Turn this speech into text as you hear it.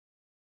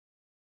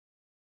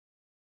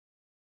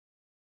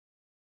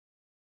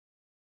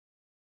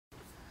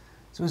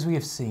So as we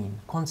have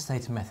seen,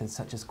 quantitative methods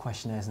such as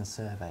questionnaires and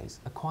surveys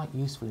are quite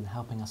useful in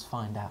helping us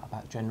find out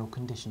about general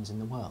conditions in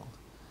the world.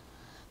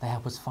 They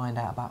help us find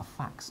out about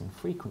facts and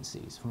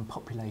frequencies from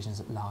populations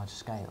at large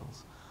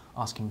scales,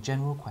 asking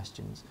general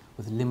questions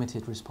with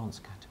limited response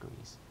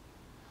categories.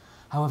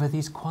 However,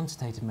 these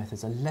quantitative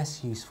methods are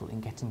less useful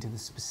in getting to the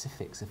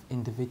specifics of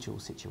individual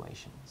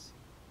situations.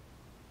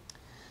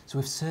 So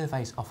if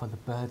surveys offer the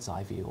bird's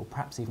eye view or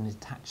perhaps even a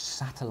detached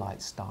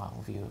satellite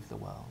style view of the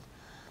world,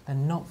 they're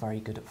not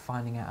very good at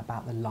finding out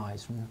about the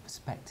lives from the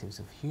perspectives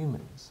of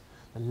humans,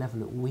 the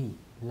level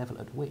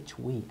at which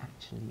we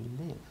actually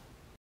live.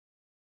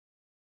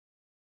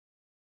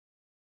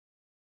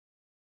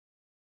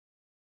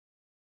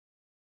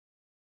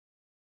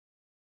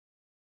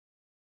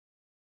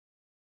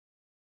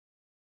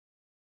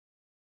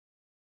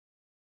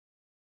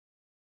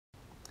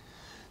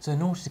 So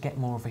in order to get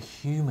more of a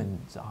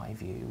human's eye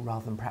view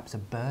rather than perhaps a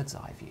bird's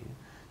eye view,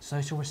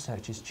 social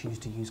researchers choose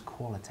to use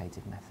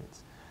qualitative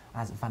methods.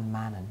 As Van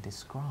Manen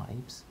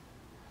describes,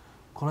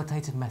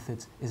 qualitative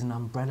methods is an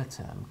umbrella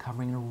term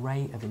covering an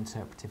array of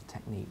interpretive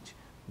techniques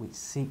which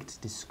seek to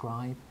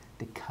describe,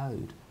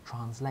 decode,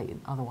 translate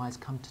and otherwise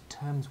come to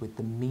terms with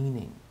the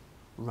meaning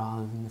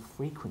rather than the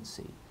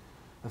frequency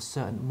of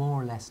certain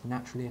more or less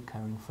naturally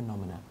occurring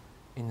phenomena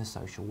in the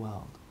social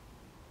world.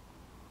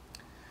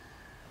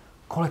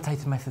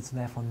 Qualitative methods are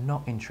therefore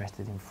not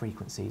interested in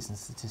frequencies and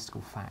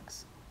statistical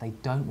facts. They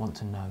don't want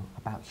to know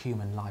about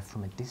human life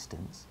from a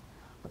distance,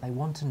 but they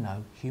want to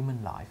know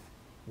human life,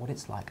 what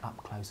it's like up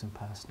close and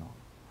personal.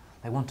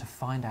 They want to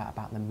find out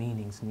about the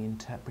meanings and the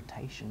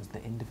interpretations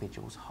that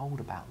individuals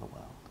hold about the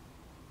world.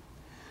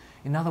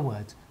 In other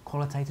words,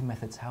 qualitative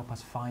methods help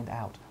us find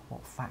out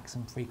what facts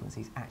and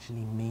frequencies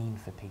actually mean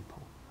for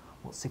people,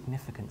 what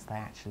significance they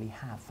actually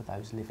have for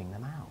those living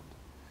them out.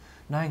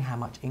 Knowing how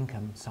much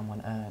income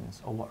someone earns,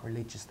 or what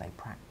religions they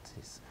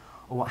practice,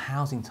 or what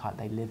housing type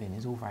they live in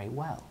is all very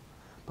well,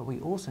 but we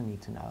also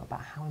need to know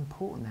about how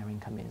important their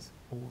income is,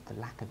 or the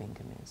lack of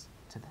income is,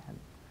 to them.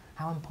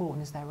 How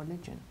important is their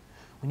religion?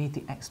 We need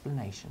the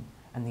explanation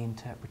and the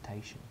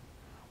interpretation.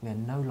 We are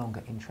no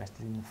longer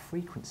interested in the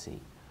frequency,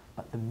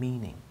 but the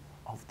meaning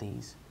of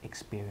these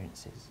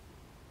experiences.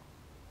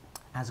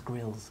 As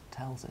Grills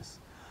tells us,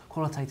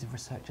 qualitative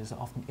researchers are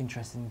often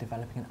interested in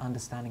developing an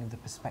understanding of the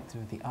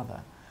perspective of the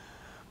other,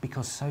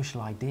 because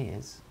social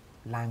ideas,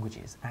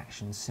 languages,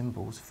 actions,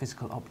 symbols,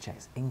 physical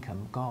objects,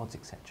 income, gods,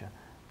 etc.,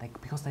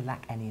 because they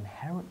lack any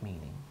inherent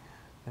meaning,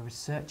 the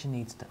researcher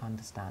needs to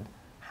understand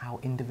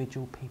how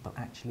individual people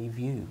actually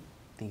view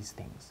these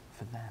things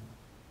for them.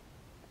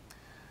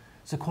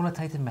 So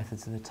qualitative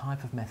methods are the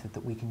type of method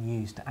that we can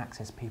use to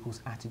access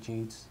people's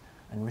attitudes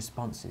and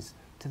responses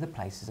to the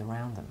places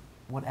around them,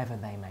 whatever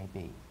they may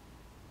be.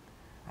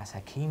 As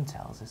Hakim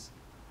tells us,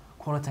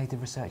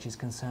 qualitative research is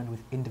concerned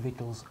with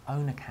individuals'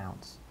 own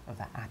accounts of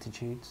their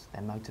attitudes,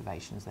 their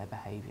motivations, their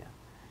behaviour.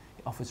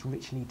 It offers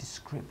richly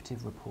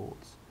descriptive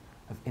reports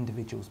of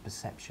individuals'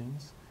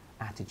 perceptions,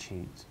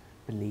 attitudes,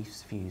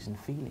 beliefs, views and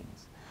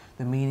feelings,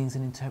 the meanings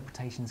and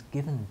interpretations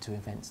given to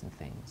events and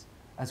things,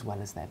 as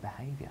well as their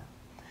behaviour,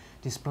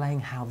 displaying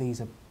how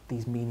these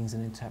meanings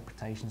and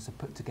interpretations are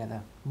put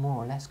together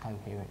more or less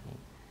coherently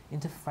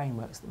into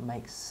frameworks that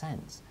make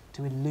sense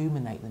to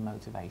illuminate the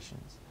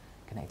motivations,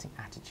 connecting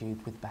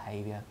attitude with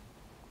behaviour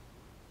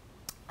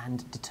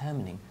and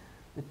determining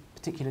the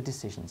particular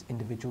decisions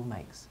individual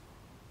makes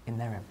in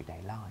their everyday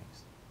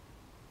lives.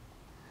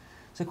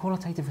 So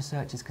qualitative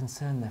research is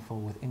concerned therefore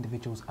with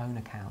individuals' own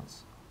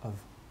accounts of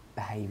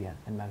behaviour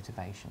and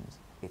motivations.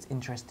 It's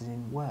interested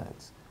in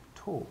words,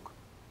 talk,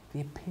 the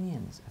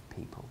opinions of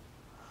people.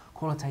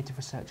 Qualitative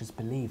researchers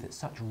believe that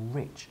such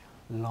rich,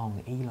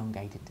 long,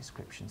 elongated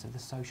descriptions of the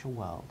social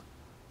world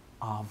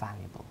are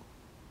valuable.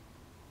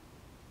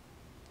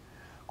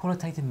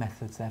 Qualitative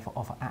methods therefore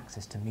offer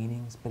access to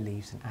meanings,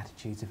 beliefs and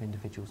attitudes of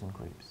individuals and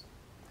groups.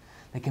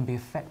 They can be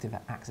effective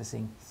at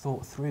accessing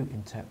thought-through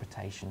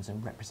interpretations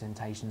and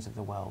representations of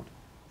the world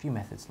through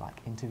methods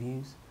like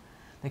interviews.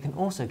 They can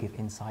also give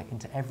insight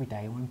into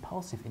everyday or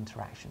impulsive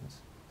interactions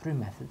through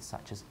methods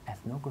such as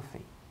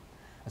ethnography,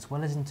 as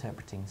well as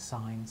interpreting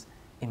signs,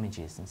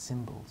 images and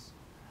symbols.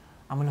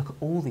 And we'll look at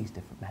all these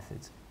different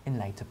methods in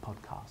later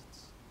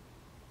podcasts.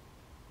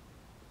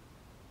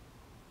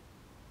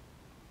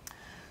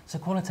 So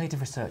qualitative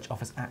research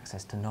offers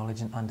access to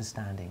knowledge and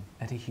understanding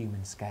at a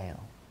human scale.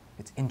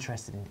 It's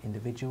interested in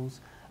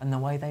individuals and the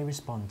way they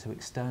respond to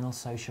external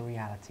social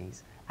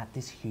realities at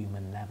this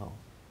human level.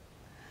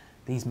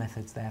 These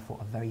methods therefore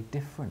are very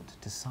different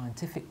to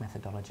scientific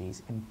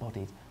methodologies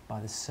embodied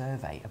by the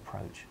survey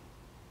approach.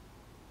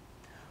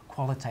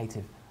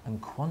 Qualitative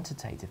and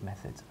quantitative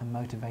methods are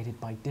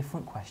motivated by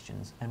different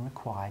questions and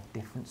require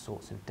different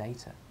sorts of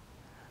data.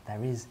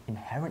 There is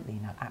inherently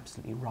no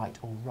absolutely right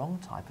or wrong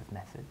type of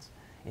methods.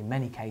 In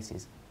many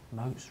cases,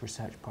 most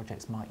research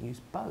projects might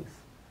use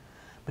both.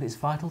 But it's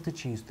vital to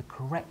choose the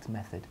correct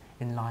method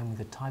in line with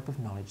the type of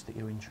knowledge that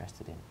you're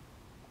interested in.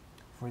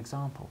 For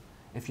example,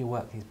 if your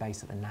work is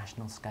based at the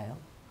national scale,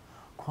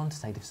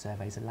 quantitative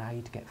surveys allow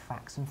you to get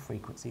facts and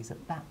frequencies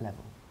at that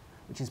level,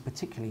 which is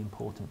particularly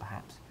important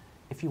perhaps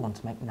if you want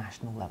to make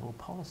national level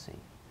policy.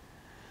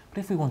 But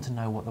if we want to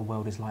know what the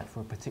world is like for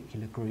a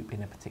particular group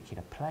in a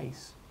particular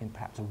place, in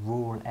perhaps a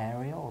rural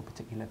area or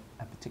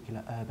a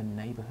particular urban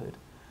neighbourhood,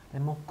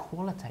 then more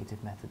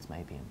qualitative methods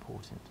may be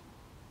important.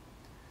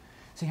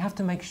 So you have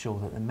to make sure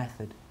that the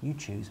method you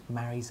choose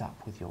marries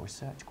up with your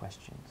research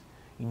questions.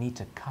 You need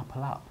to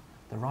couple up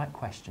the right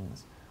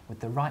questions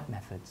with the right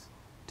methods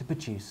to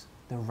produce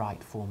the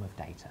right form of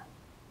data.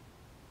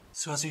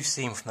 So as we've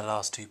seen from the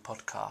last two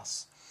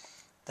podcasts,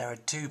 there are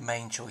two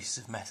main choices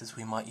of methods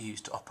we might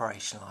use to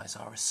operationalise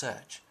our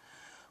research: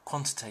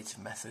 quantitative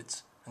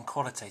methods and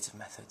qualitative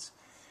methods.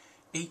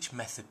 Each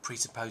method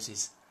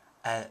presupposes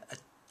a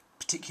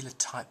particular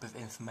type of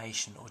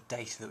information or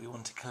data that we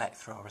want to collect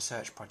through our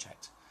research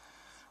project.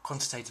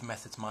 Quantitative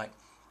methods might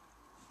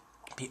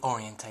be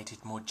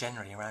orientated more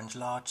generally around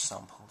large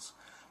samples,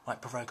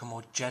 might provoke a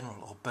more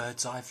general or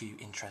bird's eye view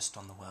interest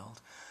on the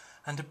world,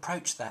 and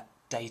approach that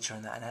data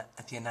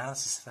and the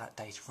analysis of that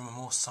data from a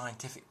more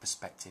scientific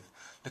perspective,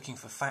 looking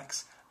for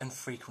facts and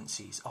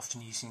frequencies,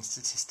 often using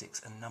statistics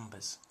and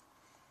numbers.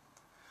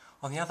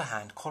 On the other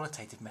hand,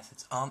 qualitative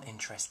methods aren't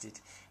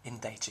interested in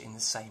data in the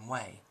same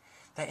way.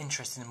 They're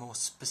interested in a more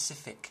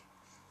specific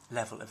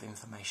level of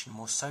information,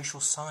 more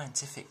social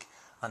scientific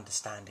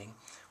understanding,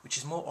 which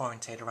is more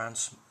oriented around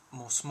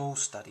more small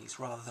studies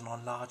rather than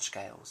on large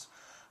scales,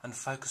 and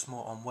focus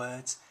more on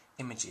words,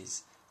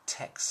 images,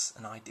 texts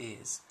and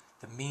ideas,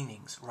 the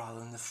meanings rather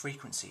than the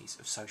frequencies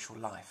of social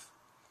life.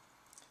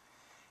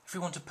 If we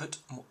want to put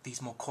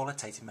these more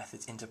qualitative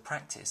methods into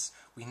practice,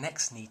 we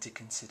next need to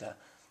consider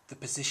the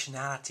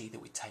positionality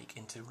that we take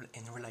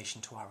in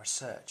relation to our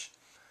research.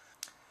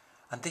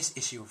 And this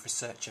issue of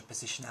researcher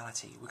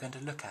positionality we're going to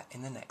look at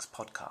in the next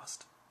podcast.